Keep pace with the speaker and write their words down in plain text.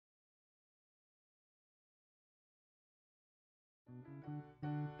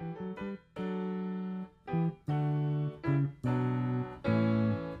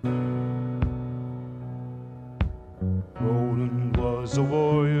Roland was a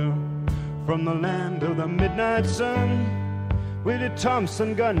warrior from the land of the midnight sun, with a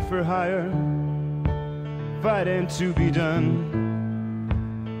Thompson gun for hire, fighting to be done.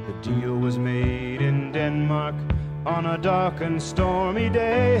 The deal was made in Denmark on a dark and stormy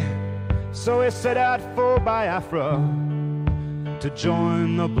day, so he set out for Biafra to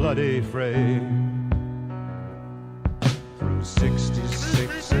join the bloody fray. Through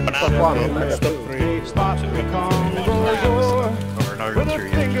 66 and 73, they fought the Congo War with their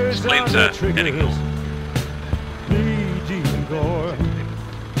fingers on the triggers, bleeding gore.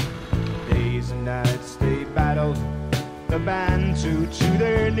 Days and nights they battled the Bantu to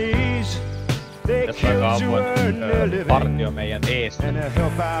their knees. They killed to earn their living and to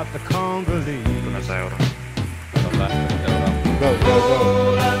help out the Congolese.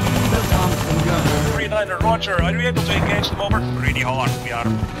 Greenliner, Roger, are you able to engage them over? Pretty hard, we are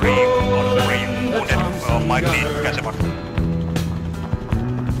brave, not brave, wounded. Well, might be Käsipä.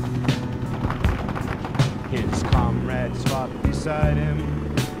 His comrades fought beside him,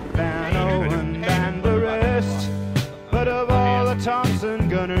 Van Owen and the rest. But of all the Thompson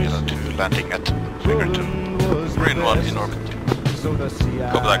gunners, Landing at Trigger 2. Green 1 in orbit. So the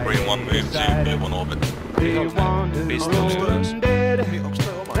CIA Copy that, Green 1 move to Blue 1 orbit. They wanted Roland dead.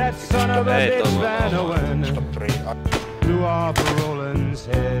 That son of a bitch Van Owen blew off Roland's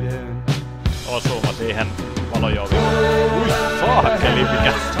head. Osuma siihen valojoukkoon. Ui, saakeli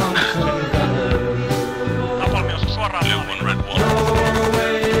mikä. Valmius suoraan Blue 1, Red 1.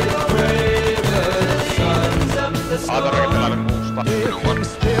 Aatarikelainen muusta.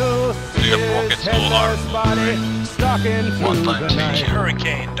 Rockets so hard. One time change.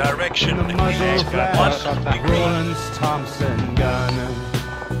 Hurricane direction. Roland's Thompson gun.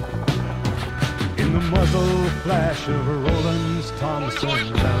 In the muzzle flash of Roland's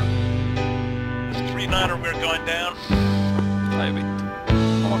Thompson gun. 3-9er, we're going down. Ai vittu.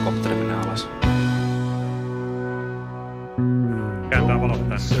 Oma kopteri menee alas. Kääntää valot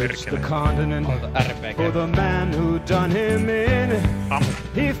tänne Searched the perkele. continent for the man who done him in.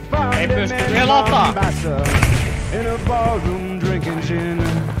 He found him in Mombasa in a ballroom drinking gin.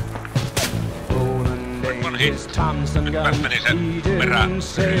 Roland aimed his Thompson gun. He didn't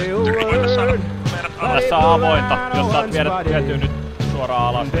say a word. Tässä on avointa, jos saat viety nyt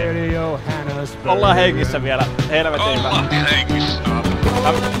suoraan alas. Ollaan hengissä vielä, helvetin vähän. Ollaan hengissä.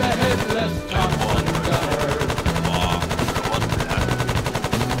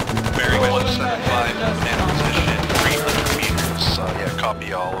 Very 175 in position, 300 meters. Yeah,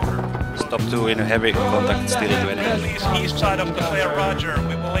 copy all over. Stop 2 in heavy contact, still to enemy. Please, east side of the flare, Roger.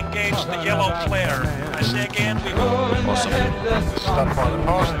 We will engage the yellow flare. I say again, we will. Awesome. The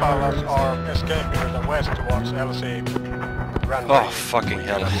hostiles are escaping to the west towards LC. Oh, fucking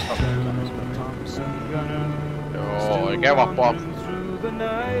hell. Joo, oikein vapaa.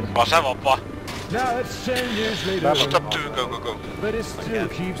 Vasa vapaa. Now it's 10 years later. Stop 2, go, go, go. But it still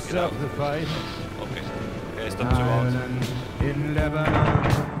keeps up the fight. Okay. Okay, stop 2 out. Ireland, in Lebanon,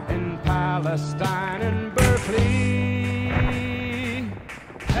 in Palestine, in Berkeley.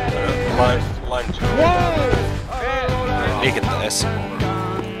 Line 2. Liikettä S.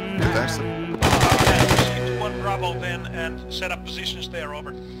 One Bravo then and set up positions there,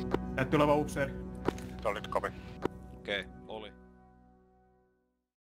 over. Näytti olevan upseeri. Tää oli nyt copy. Okei.